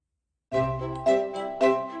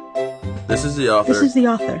This is the author. This is the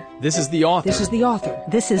author. This is the author. This is the author.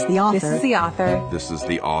 This is the author. This is the author. This is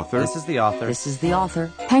the author. This is the author. This is the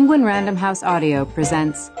author. Penguin Random House Audio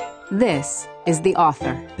presents This is the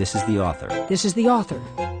Author. This is the author. This is the author.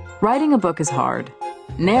 Writing a book is hard.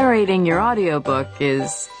 Narrating your audiobook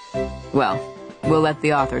is, well, we'll let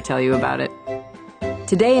the author tell you about it.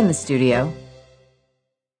 Today in the studio...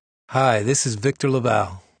 Hi, this is Victor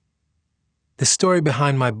LaValle. The story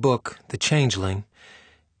behind my book, The Changeling,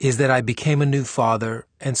 is that I became a new father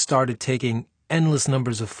and started taking endless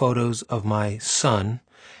numbers of photos of my son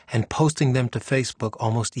and posting them to Facebook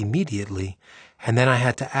almost immediately, and then I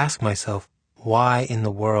had to ask myself why in the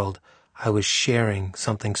world I was sharing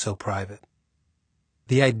something so private.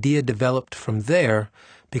 The idea developed from there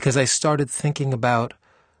because I started thinking about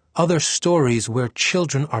other stories where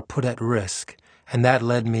children are put at risk, and that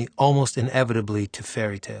led me almost inevitably to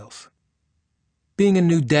fairy tales. Being a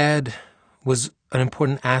new dad was an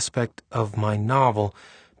important aspect of my novel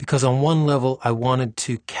because on one level I wanted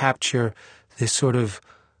to capture this sort of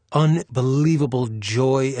unbelievable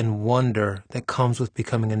joy and wonder that comes with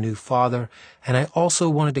becoming a new father, and I also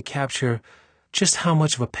wanted to capture just how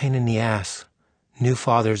much of a pain in the ass new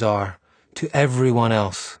fathers are to everyone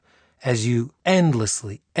else as you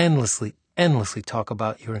endlessly talk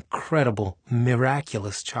about your incredible,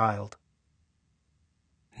 miraculous child.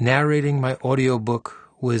 Narrating my audiobook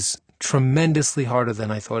was tremendously harder than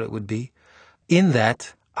I thought it would be, in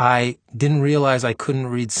that I didn't realize I couldn't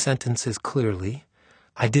read sentences clearly.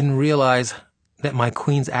 I didn't realize that my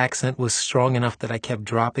Queen's accent was strong enough that I kept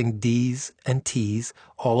dropping D's and T's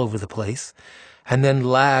all over the place. And then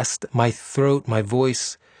last, my throat, my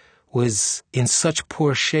voice was in such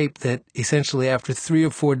poor shape that essentially after 3 or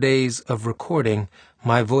 4 days of recording,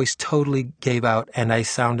 my voice totally gave out and I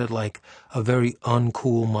sounded like a very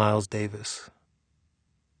uncool Miles Davis.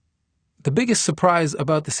 The biggest surprise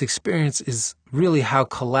about this experience is really how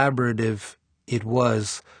collaborative it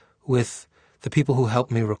was with the people who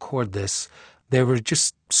helped me record this. There were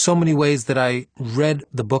just so many ways that I read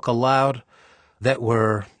the book aloud that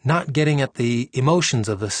were not getting at the emotions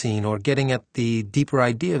of the scene or getting at the deeper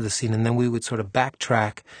idea of the scene, and then we would sort of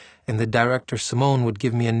backtrack, and the director, Simone, would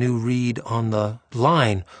give me a new read on the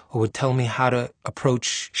line or would tell me how to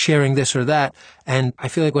approach sharing this or that. And I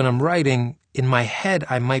feel like when I'm writing, in my head,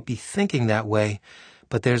 I might be thinking that way,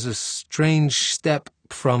 but there's a strange step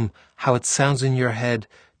from how it sounds in your head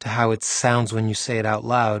to how it sounds when you say it out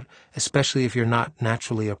loud, especially if you're not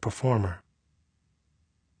naturally a performer.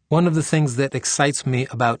 One of the things that excites me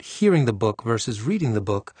about hearing the book versus reading the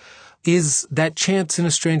book is that chance in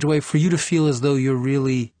a strange way for you to feel as though you're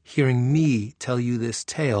really hearing me tell you this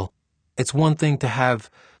tale. It's one thing to have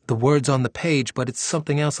the words on the page, but it's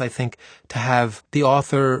something else, I think, to have the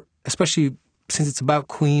author, especially since it's about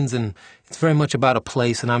Queens and it's very much about a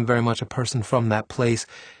place and I'm very much a person from that place,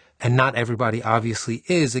 and not everybody obviously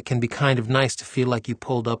is, it can be kind of nice to feel like you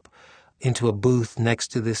pulled up into a booth next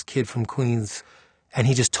to this kid from Queens and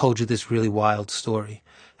he just told you this really wild story.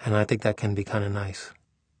 And I think that can be kind of nice.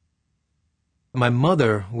 My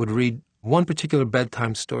mother would read one particular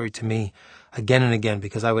bedtime story to me again and again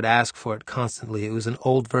because I would ask for it constantly. It was an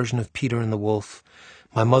old version of Peter and the Wolf.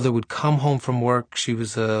 My mother would come home from work. She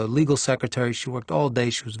was a legal secretary. She worked all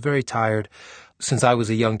day. She was very tired. Since I was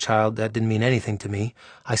a young child, that didn't mean anything to me.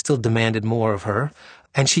 I still demanded more of her.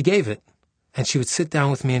 And she gave it. And she would sit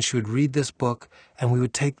down with me and she would read this book and we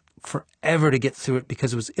would take forever to get through it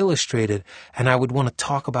because it was illustrated, and I would want to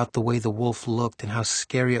talk about the way the wolf looked and how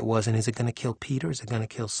scary it was, and is it going to kill Peter? Is it going to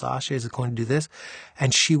kill Sasha? Is it going to do this?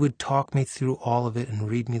 And she would talk me through all of it and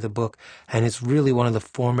read me the book, and it's really one of the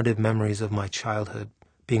formative memories of my childhood,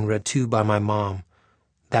 being read to by my mom,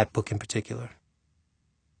 that book in particular.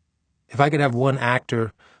 If I could have one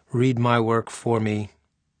actor read my work for me,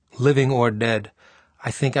 living or dead,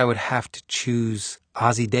 I think I would have to choose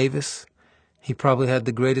Ossie Davis. He probably had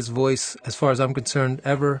the greatest voice, as far as I'm concerned,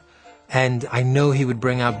 ever, and I know he would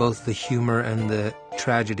bring out both the humor and the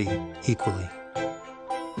tragedy equally.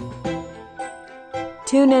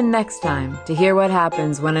 Tune in next time to hear what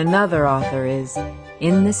happens when another author is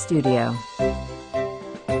in the studio.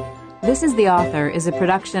 This is the Author is a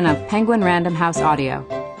production of Penguin Random House Audio.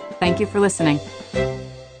 Thank you for listening.